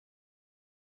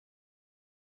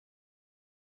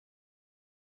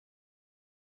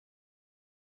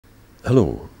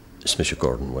Hello, is Mr.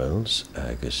 Gordon Wells,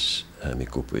 agus mi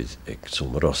gwybwydd ag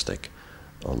swmrostig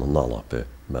an an nalape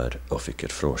mar officer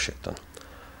frósiktan.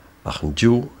 Ach yn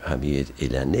diw ha mi ed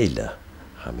Elanela,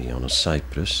 ha mi an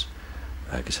Cyprus,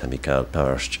 agus ha mi gael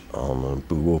parst an an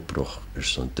bwobroch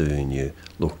son dönje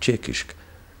loch tjekisk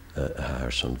haar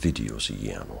son videos I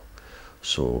jano.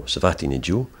 So, sa vat in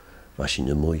diw, was in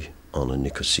mwy an an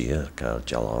Nicosia gael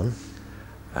jalan,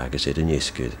 agus ed yn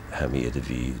jesgyd ha mi ed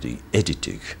vi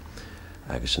editig.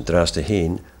 Agus yn draste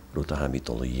heen, rwyd ha mi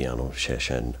dol I jano,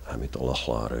 session ha mi dol a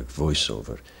chlarag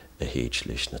voiceover a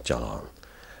heitslis na jalan.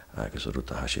 Agus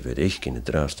rwyd ha si fed eich gyn y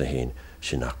draste heen,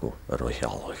 sy'n acw a roi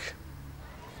hialwch.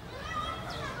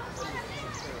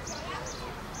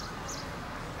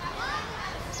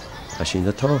 A sy'n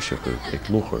na tarsach ag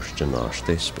lwchers dyn ars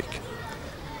despig.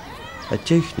 A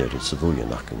deichner is y fwy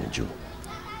yn ac yn y diw.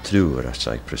 Trwy'r a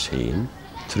Cyprus heen,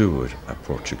 trwy'r a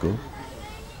Portugal,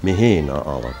 mi heen a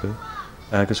Alabe,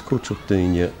 agus cwtwch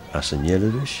dynja as yn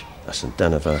Jelerish, as yn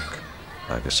Danivark,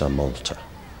 agus a Malta.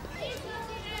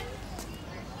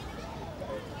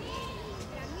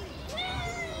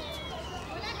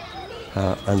 Ha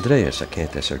Andreas a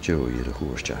kent as ar jo i'r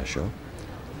hwrs ja sio,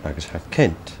 agus ha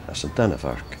Kent as yn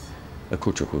Danivark, a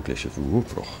cwtwch wglis y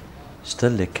fwwbroch.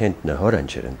 Stille Kent na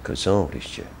horancher yn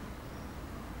cysonrisje.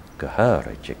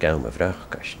 Gehaarheid je gaum y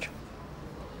vrachkast.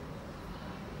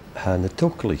 Ha na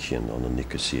toklichjen an yn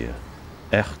Nicosia,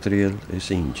 Echtriel is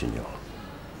ingenieur.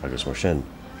 Agus mar sin,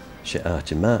 se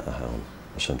ati ma a haun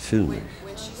as an filming.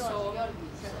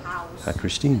 Ha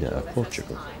Christina a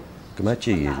Portugal,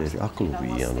 gymaetje i'r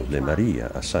acolwi an Le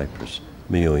Maria a Cyprus,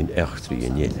 me oin echtri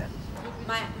in jelle.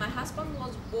 My husband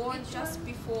was born just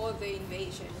before the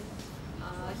invasion.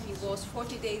 He was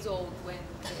 40 days old when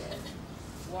the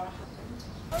war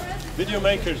happened. Video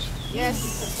makers.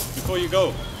 Yes. Before you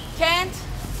go. Kent?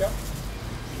 Yeah.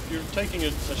 You're taking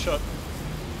a shot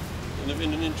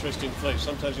in an interesting place.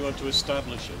 Sometimes you want to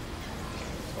establish it.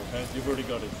 Okay, you've already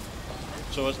got it.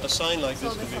 So a sign like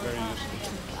this can be very useful.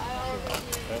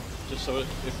 Okay? Just so it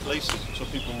places, so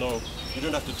people know. You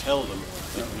don't have to tell them.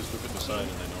 They can just look at the sign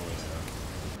and they know where they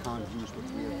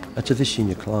are. At a visin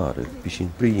je klare,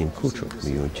 bisin brien kutschok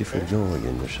mi oin differ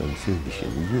joien er son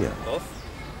filmischen year.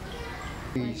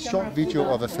 A short video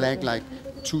of a flag, like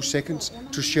 2 seconds,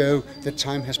 to show that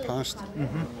time has passed.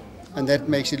 And that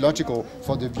makes it logical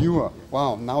for the viewer.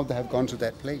 Wow, now they have gone to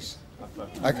that place.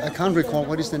 I can't recall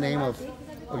what is the name of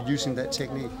using that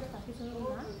technique,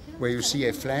 where you see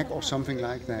a flag or something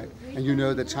like that, and you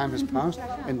know the time has passed,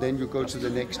 and then you go to the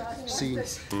next scene.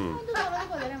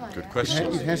 Good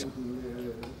question. It has.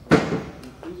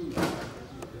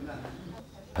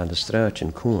 Han de straat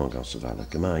in Koengas wel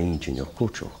gema eentje in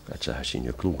kutschok, dat ze has in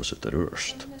je kloos het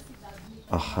rust.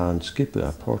 Ach han skippen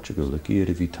a Portugal een keer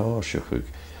de vitage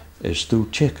is toe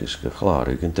Tsjechisch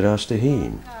geklarig en draste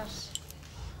heen.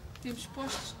 Temos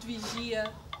postos de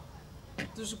vigia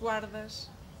dos guardas.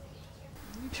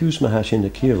 Pius me has in de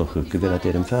keerlige gewil dat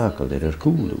een vakel er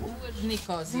koelo.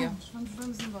 Nicosia.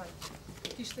 Vamos embora.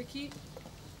 Isto aqui.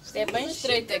 Isto é bem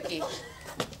estreito aqui.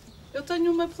 Eu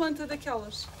tenho uma planta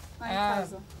daquelas lá em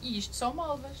casa. E isto são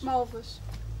malvas. Malvas.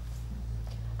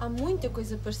 Há muita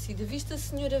coisa parecida. Viste a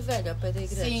senhora velha ao pé da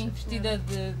igreja? Sim,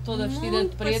 toda vestida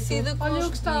de preto Olha o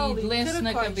que está ali, e de lenço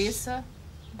na caracóis. cabeça.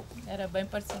 Era bem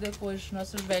parecida com as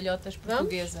nossas velhotas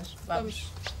portuguesas.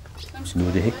 Vamos.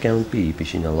 Nu de hek gaan bij,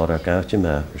 bisin a lora gaatje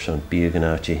ma, zo'n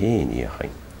biergenaatje heen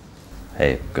jachin.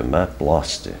 Hij gemat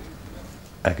blaste.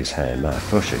 Agus hij ma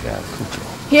fusje gaal kutschok.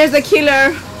 Here's the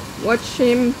killer. Watch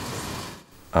him.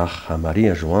 Ach, ha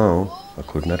Maria João, a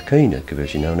kur naar keine,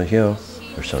 gewis in nou hier,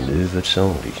 zo'n over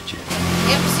zo'n richtje.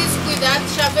 É preciso cuidar de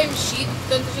chá bem mexido,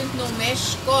 portanto a gente não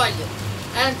mexe, escolhe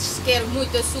antes se quer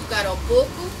muito açúcar ou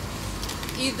pouco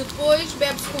e depois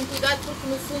bebe-se com cuidado porque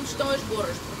no fundo estão as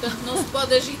borras, portanto não se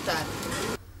pode agitar.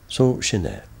 So,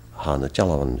 sinne, ha na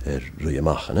jalan ruje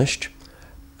machenist,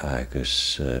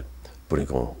 agus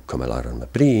burigon komelaran me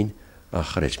brin,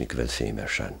 ach reeds mi gewil veel meer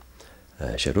zijn.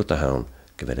 Se ruta haun,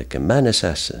 gewil ik een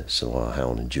mannesesse, zo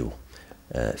haun en ju,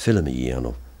 filmen hier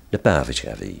op de pavage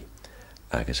gavi,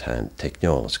 agus han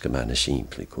technologisch gemanne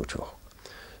simply kutoch.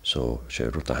 So, se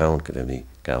ruta haun gewil mi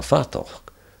gael fatoch,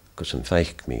 kus een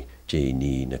feich mi, je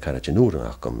ni na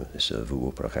karajanura kom, is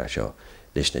vuoprach asho,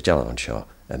 lis na jalan sho,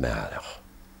 a maadach.